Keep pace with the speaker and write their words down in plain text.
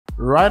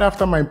Right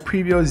after my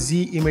previous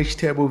Z image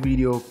table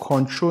video,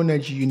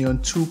 ControlNet Union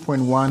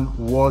 2.1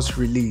 was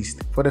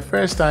released. For the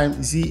first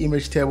time, Z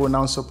image table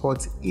now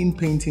supports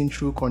inpainting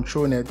through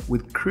ControlNet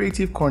with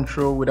creative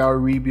control without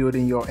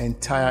rebuilding your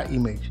entire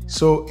image.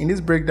 So in this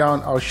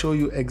breakdown, I'll show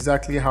you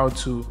exactly how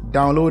to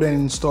download and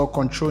install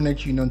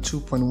ControlNet Union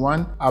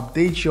 2.1,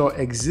 update your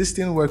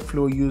existing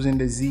workflow using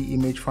the Z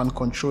image fan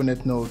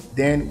ControlNet node.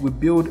 Then we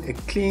build a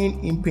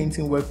clean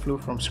inpainting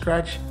workflow from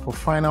scratch for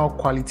final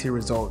quality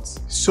results.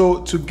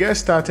 So to get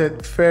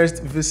started,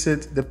 first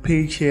visit the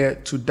page here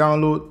to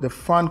download the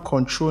fan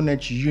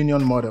ControlNet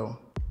Union model.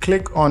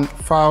 Click on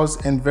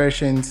Files and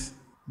Versions.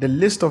 The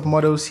list of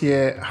models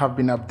here have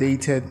been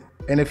updated,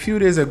 and a few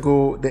days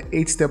ago the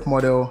 8-step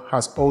model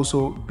has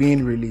also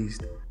been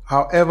released.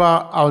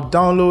 However, I'll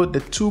download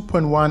the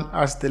 2.1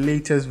 as the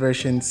latest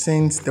version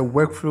since the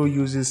workflow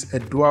uses a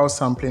dual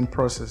sampling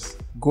process.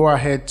 Go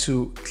ahead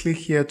to click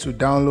here to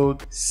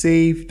download,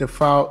 save the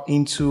file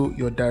into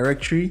your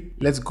directory.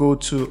 Let's go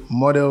to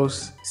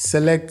Models,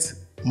 select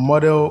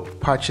Model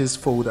Patches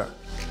folder.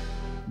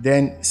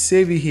 Then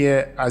save it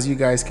here as you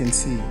guys can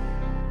see.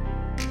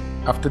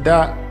 After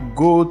that,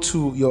 go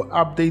to your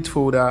update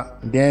folder,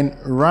 then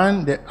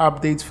run the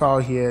update file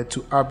here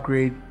to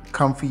upgrade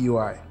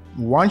comfyui.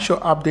 Once your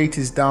update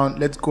is done,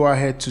 let's go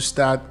ahead to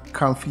start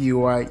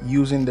comfyui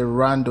using the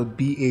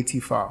run.bat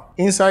file.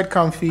 Inside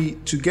Comfy,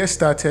 to get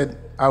started,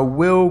 I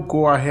will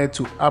go ahead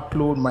to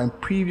upload my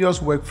previous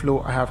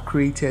workflow I have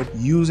created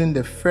using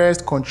the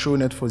first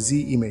ControlNet for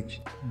Z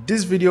image.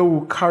 This video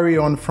will carry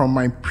on from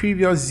my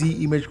previous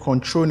Z image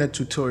ControlNet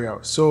tutorial,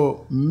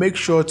 so make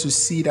sure to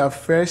see that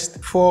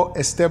first for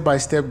a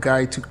step-by-step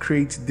guide to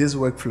create this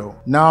workflow.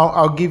 Now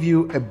I'll give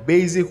you a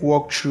basic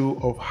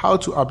walkthrough of how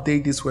to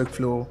update this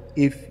workflow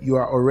if you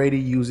are already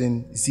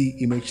using Z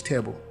image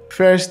table.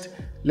 First,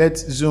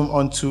 let's zoom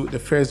onto the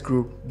first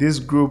group. This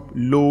group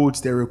loads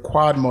the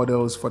required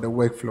models for the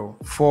workflow.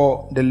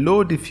 For the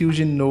load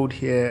diffusion node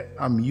here,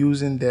 I'm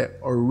using the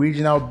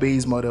original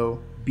base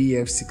model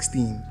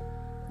BF16.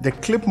 The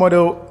clip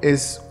model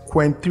is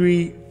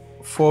Quen3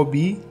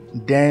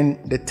 4B,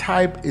 then the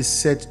type is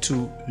set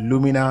to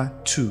Lumina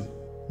 2.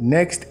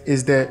 Next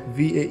is the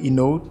VAE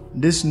node.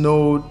 This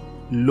node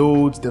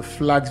loads the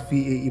flagged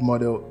VAE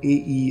model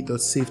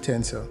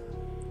AE.SafeTensor.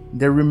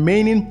 The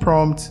remaining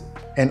prompt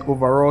and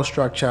overall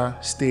structure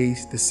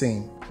stays the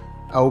same.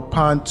 I will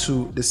pan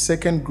to the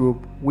second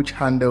group, which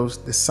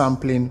handles the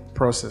sampling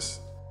process.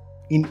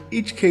 In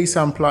each case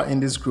sampler in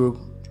this group,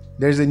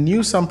 there's a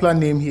new sampler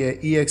name here,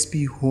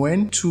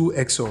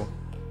 EXP-HUEN2XO.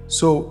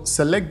 So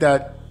select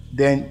that,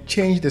 then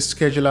change the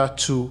scheduler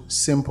to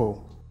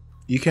simple.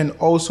 You can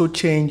also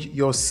change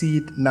your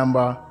seed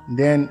number,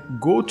 then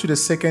go to the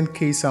second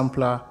case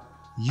sampler,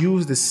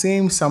 use the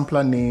same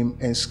sampler name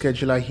and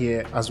scheduler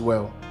here as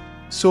well.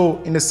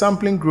 So in the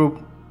sampling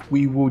group,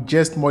 we will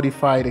just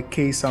modify the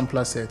case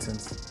sampler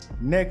settings.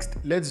 Next,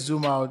 let's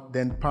zoom out,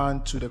 then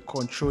pan to the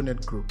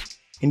ControlNet group.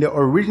 In the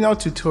original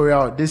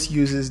tutorial, this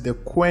uses the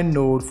Quen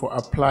node for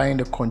applying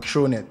the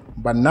ControlNet.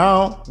 But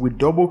now we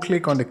double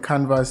click on the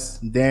canvas,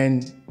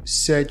 then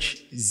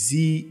search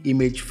Z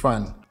image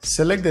fan.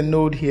 Select the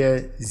node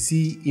here,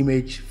 Z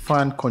image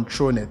fan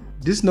ControlNet.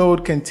 This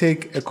node can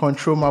take a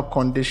control map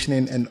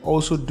conditioning and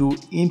also do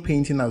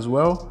inpainting as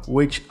well,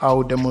 which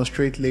I'll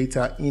demonstrate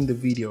later in the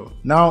video.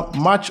 Now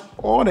match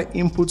all the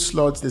input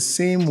slots the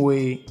same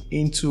way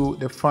into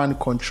the fan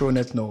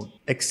ControlNet node,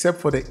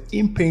 except for the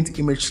inpaint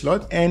image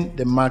slot and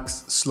the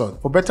max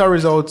slot. For better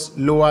results,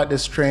 lower the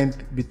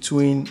strength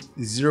between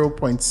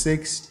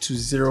 0.6 to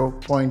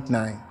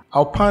 0.9.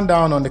 I'll pan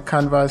down on the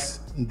canvas,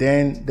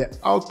 then the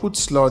output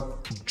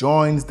slot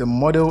joins the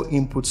model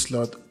input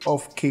slot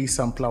of case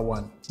sampler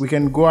 1. We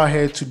can go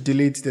ahead to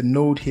delete the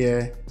node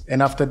here,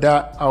 and after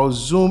that I'll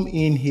zoom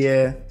in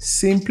here,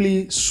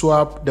 simply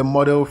swap the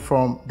model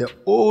from the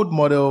old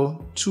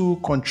model to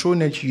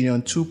ControlNet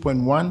Union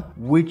 2.1,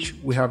 which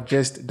we have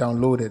just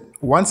downloaded.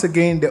 Once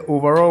again, the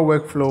overall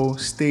workflow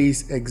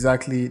stays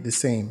exactly the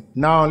same.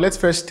 Now let's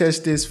first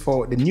test this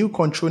for the new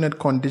ControlNet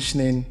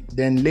conditioning,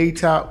 then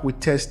later we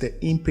test the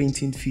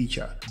inpainting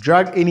feature.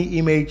 Drag any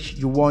image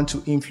you want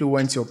to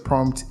influence your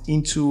prompt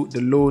into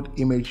the load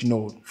image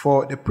node.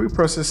 For the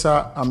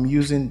preprocessor, I'm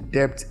using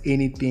depth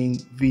anything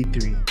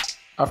v3.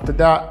 After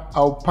that,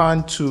 I'll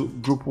pan to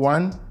group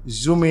 1,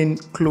 zoom in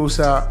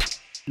closer.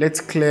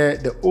 Let's clear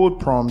the old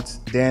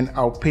prompt, then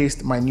I'll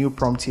paste my new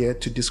prompt here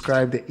to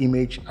describe the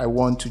image I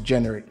want to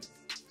generate.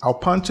 I'll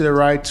pan to the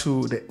right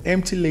to the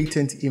empty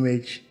latent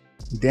image,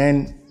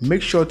 then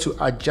make sure to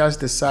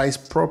adjust the size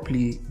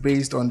properly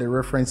based on the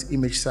reference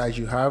image size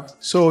you have,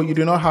 so you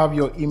do not have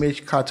your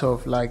image cut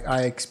off like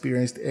I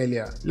experienced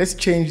earlier. Let's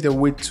change the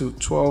width to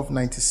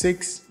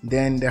 1296,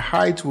 then the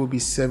height will be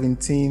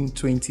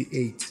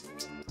 1728.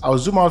 I'll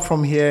zoom out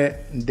from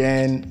here,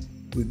 then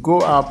we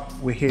go up,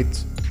 we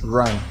hit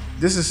run.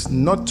 This is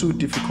not too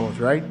difficult,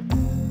 right?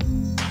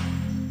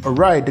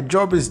 Alright, the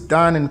job is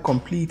done and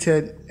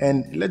completed,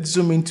 and let's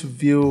zoom in to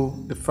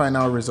view the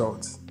final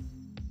results.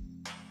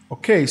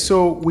 Okay,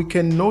 so we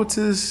can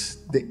notice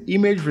the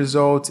image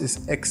result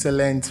is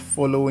excellent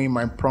following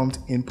my prompt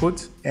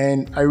input,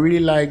 and I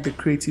really like the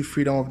creative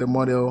freedom of the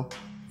model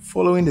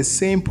following the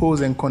same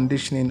pose and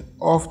conditioning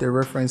of the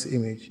reference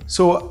image.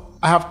 So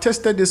I have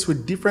tested this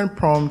with different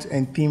prompt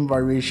and theme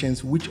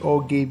variations, which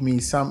all gave me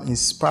some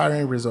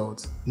inspiring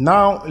results.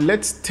 Now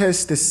let's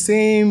test the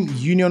same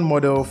union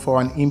model for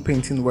an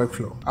inpainting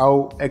workflow.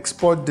 I'll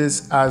export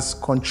this as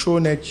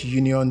controlnet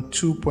union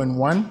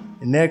 2.1.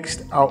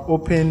 Next, I'll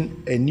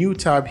open a new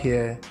tab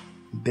here.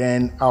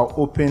 Then I'll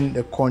open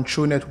the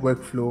controlnet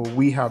workflow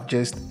we have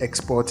just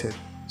exported.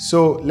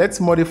 So let's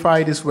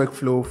modify this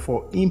workflow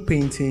for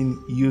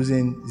inpainting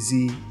using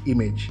Z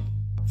image.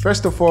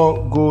 First of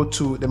all, go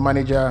to the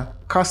manager,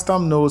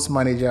 custom nodes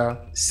manager,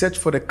 search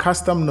for the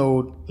custom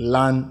node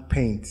LAN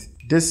paint.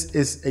 This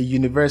is a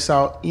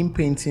universal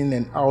inpainting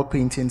and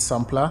outpainting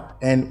sampler.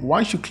 And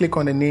once you click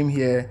on the name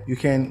here, you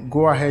can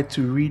go ahead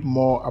to read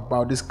more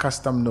about this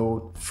custom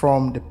node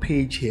from the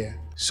page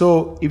here.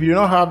 So if you do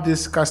not have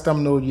this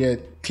custom node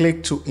yet,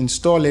 click to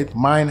install it.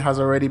 Mine has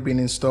already been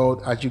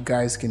installed, as you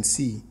guys can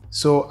see.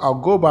 So I'll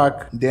go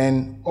back,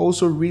 then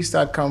also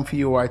restart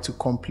comfyui to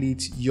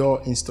complete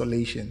your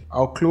installation.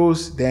 I'll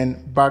close,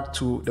 then back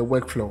to the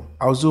workflow.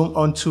 I'll zoom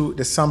onto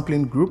the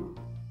sampling group.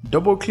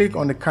 Double click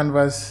on the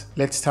canvas,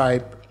 let's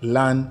type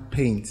LAN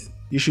paint.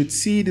 You should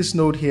see this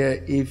node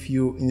here if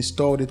you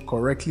installed it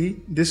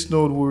correctly. This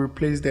node will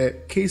replace the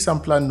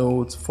K-sampler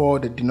nodes for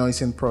the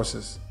denoising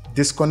process.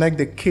 Disconnect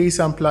the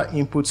K-sampler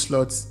input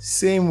slots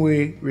same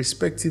way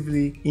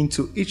respectively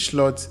into each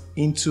slot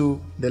into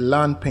the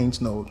LAN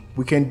paint node.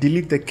 We can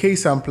delete the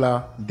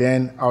K-sampler,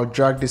 then I'll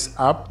drag this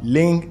up,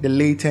 link the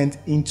latent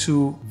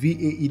into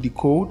VAE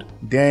decode,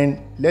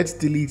 then let's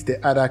delete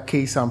the other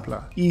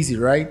K-sampler. Easy,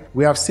 right?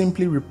 We have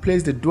simply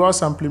replaced the dual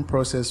sampling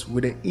process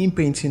with the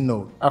inpainting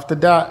node. After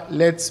that,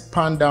 let's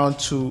pan down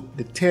to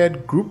the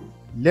third group.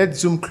 Let's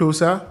zoom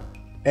closer,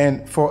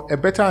 and for a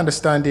better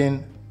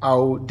understanding,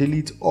 I'll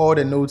delete all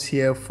the nodes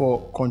here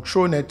for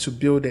controlnet to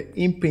build the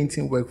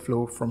inpainting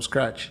workflow from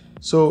scratch.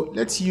 So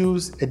let's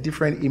use a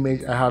different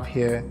image I have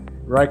here.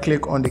 Right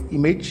click on the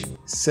image,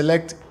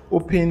 select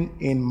open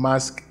in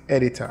mask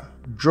editor.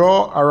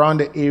 Draw around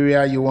the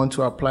area you want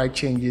to apply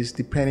changes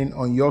depending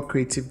on your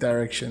creative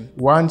direction.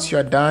 Once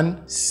you're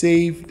done,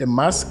 save the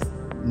mask.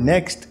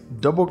 Next,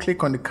 double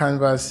click on the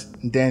canvas,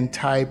 then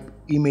type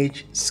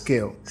image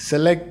scale.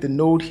 Select the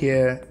node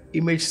here,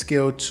 image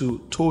scale to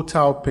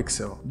total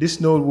pixel. This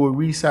node will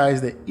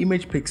resize the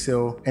image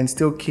pixel and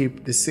still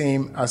keep the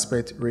same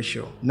aspect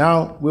ratio.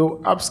 Now we'll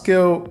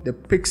upscale the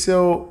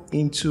pixel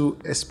into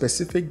a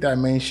specific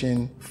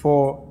dimension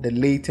for the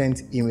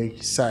latent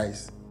image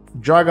size.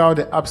 Drag out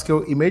the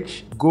upscale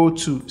image, go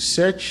to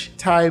search,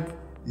 type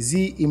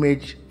Z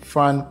image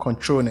fan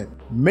controlnet.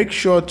 Make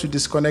sure to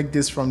disconnect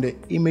this from the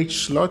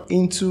image slot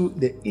into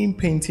the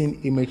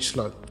inpainting image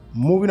slot.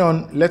 Moving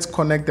on, let's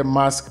connect the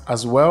mask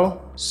as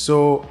well.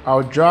 So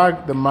I'll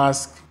drag the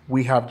mask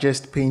we have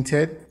just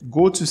painted,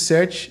 go to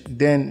search,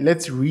 then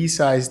let's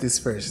resize this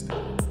first.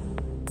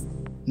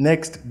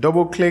 Next,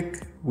 double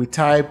click, we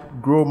type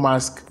grow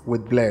mask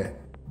with blur.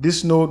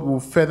 This node will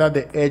feather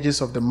the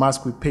edges of the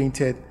mask we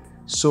painted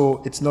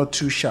so it's not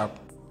too sharp.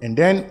 And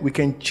then we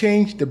can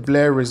change the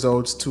blur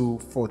results to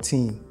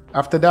 14.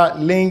 After that,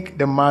 link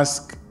the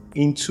mask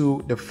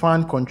into the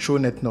fan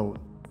controlnet node.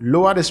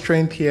 Lower the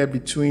strength here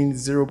between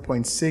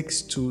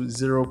 0.6 to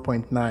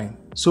 0.9.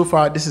 So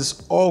far, this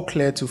is all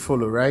clear to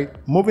follow, right?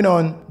 Moving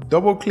on,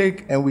 double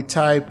click and we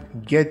type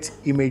get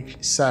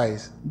image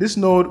size. This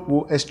node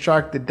will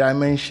extract the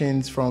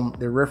dimensions from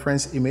the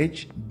reference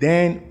image.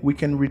 Then we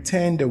can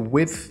return the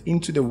width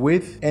into the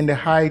width and the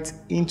height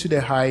into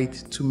the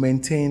height to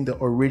maintain the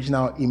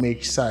original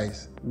image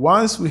size.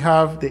 Once we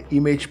have the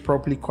image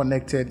properly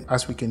connected,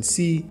 as we can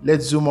see,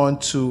 let's zoom on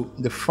to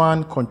the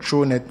fan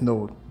controlnet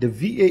node. The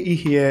VAE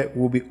here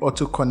will be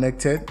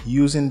auto-connected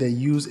using the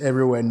use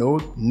everywhere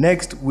node.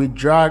 Next, we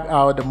drag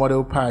out the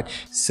model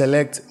patch,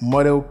 select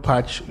model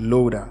patch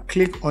loader.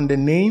 Click on the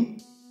name,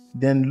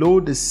 then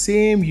load the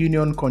same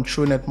union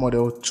controlnet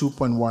model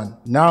 2.1.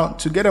 Now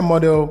to get a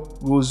model,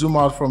 we'll zoom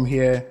out from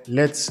here.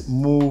 Let's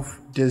move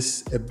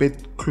this a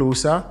bit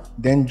closer,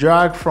 then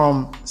drag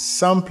from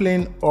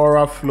sampling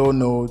aura flow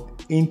node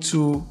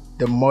into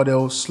the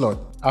model slot.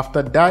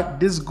 After that,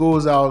 this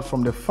goes out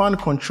from the fan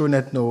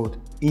controlnet node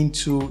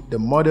into the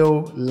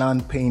model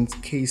LAN paint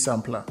K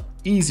sampler.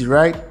 Easy,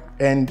 right?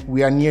 And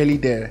we are nearly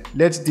there.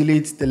 Let's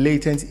delete the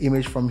latent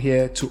image from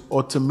here to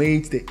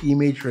automate the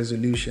image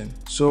resolution.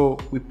 So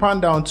we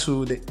pan down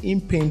to the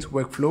Inpaint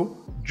workflow,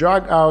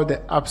 drag out the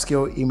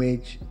upscale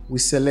image, we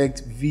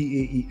select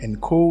VAE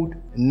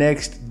encode.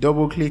 Next,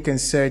 double click and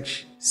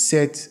search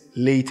set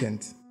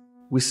latent.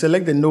 We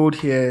select the node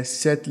here,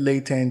 set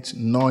latent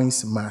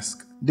noise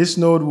mask. This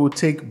node will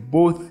take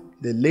both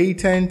the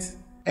latent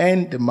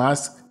and the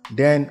mask,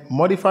 then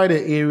modify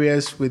the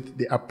areas with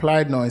the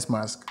applied noise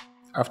mask.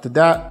 After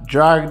that,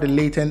 drag the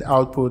latent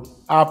output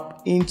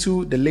up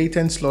into the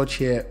latent slot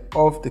here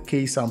of the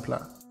K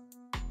sampler.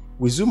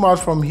 We zoom out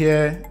from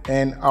here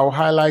and I'll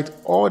highlight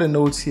all the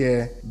nodes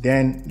here.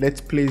 Then let's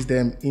place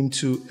them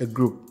into a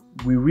group.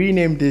 We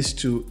rename this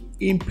to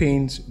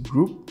Inpaint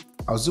group.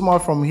 I'll zoom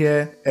out from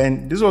here,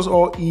 and this was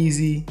all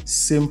easy,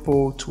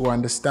 simple to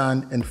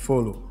understand and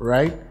follow,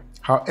 right?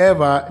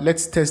 However,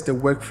 let's test the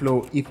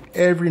workflow if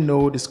every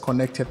node is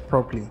connected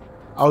properly.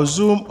 I'll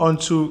zoom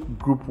onto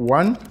group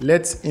 1.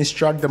 Let's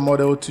instruct the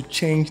model to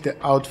change the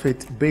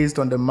outfit based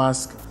on the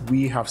mask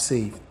we have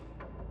saved.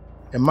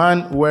 A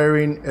man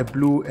wearing a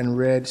blue and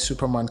red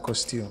Superman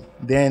costume.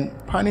 Then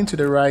panning to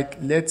the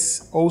right,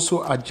 let's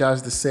also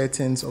adjust the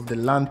settings of the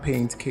land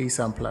paint case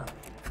sampler.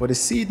 For the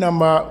seed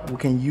number, we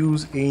can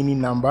use any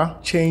number.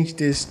 Change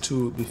this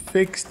to be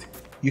fixed.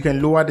 You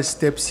can lower the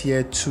steps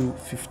here to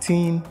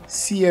 15.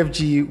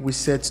 CFG we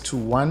set to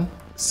 1.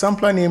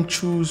 Sampler name,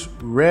 choose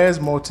Rares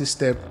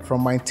multi-step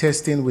from my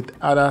testing with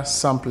other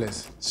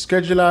samplers.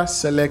 Scheduler,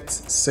 select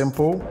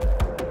simple.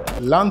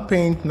 Land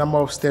paint number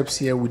of steps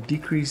here, we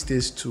decrease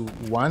this to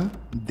 1.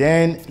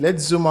 Then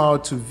let's zoom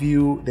out to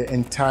view the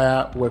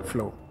entire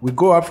workflow. We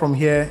go up from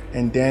here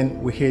and then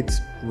we hit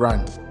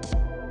run.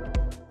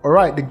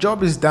 Alright, the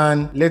job is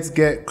done. Let's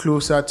get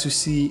closer to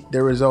see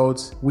the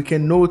results. We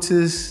can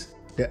notice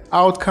the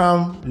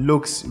outcome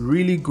looks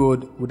really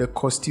good with the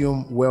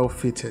costume well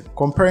fitted.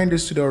 Comparing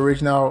this to the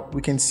original,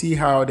 we can see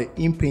how the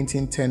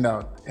Inpainting turned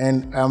out.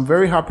 And I'm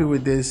very happy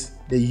with this.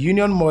 The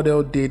Union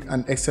model did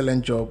an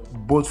excellent job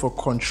both for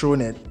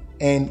controlnet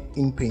and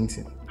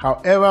Inpainting.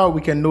 However,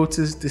 we can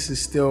notice this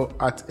is still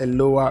at a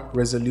lower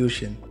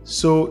resolution.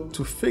 So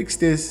to fix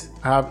this,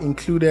 I have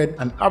included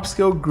an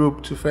upscale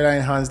group to further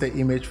enhance the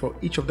image for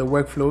each of the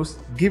workflows,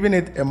 giving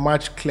it a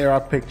much clearer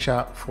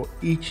picture for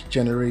each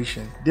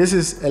generation. This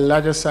is a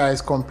larger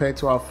size compared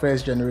to our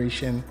first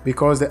generation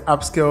because the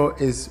upscale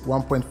is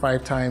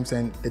 1.5 times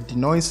and the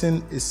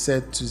denoising is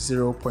set to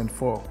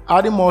 0.4.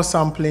 Adding more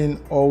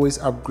sampling always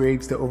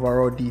upgrades the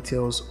overall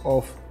details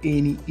of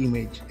any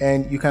image,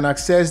 and you can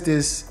access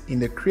this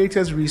in the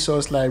creators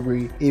resource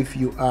library if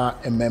you are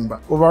a member.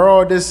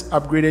 Overall, this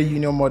upgraded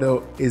Union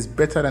model is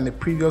better than the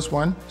previous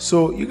one,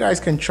 so you guys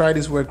can try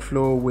this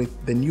workflow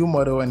with the new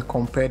model and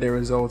compare the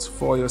results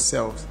for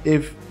yourselves.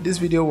 If this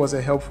video was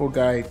a helpful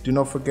guide, do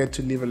not forget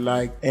to leave a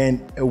like,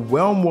 and a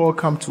warm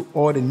welcome to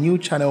all the new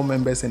channel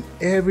members and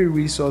every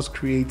resource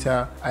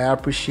creator. I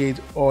appreciate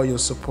all your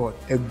support.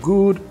 A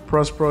good,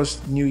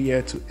 prosperous new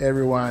year to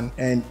everyone,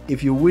 and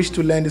if you wish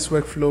to learn this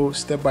workflow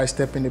step by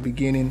step in the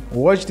beginning,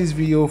 watch this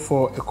video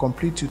for a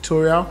complete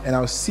tutorial, and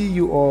I'll see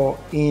you all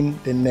in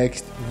the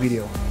next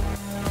video.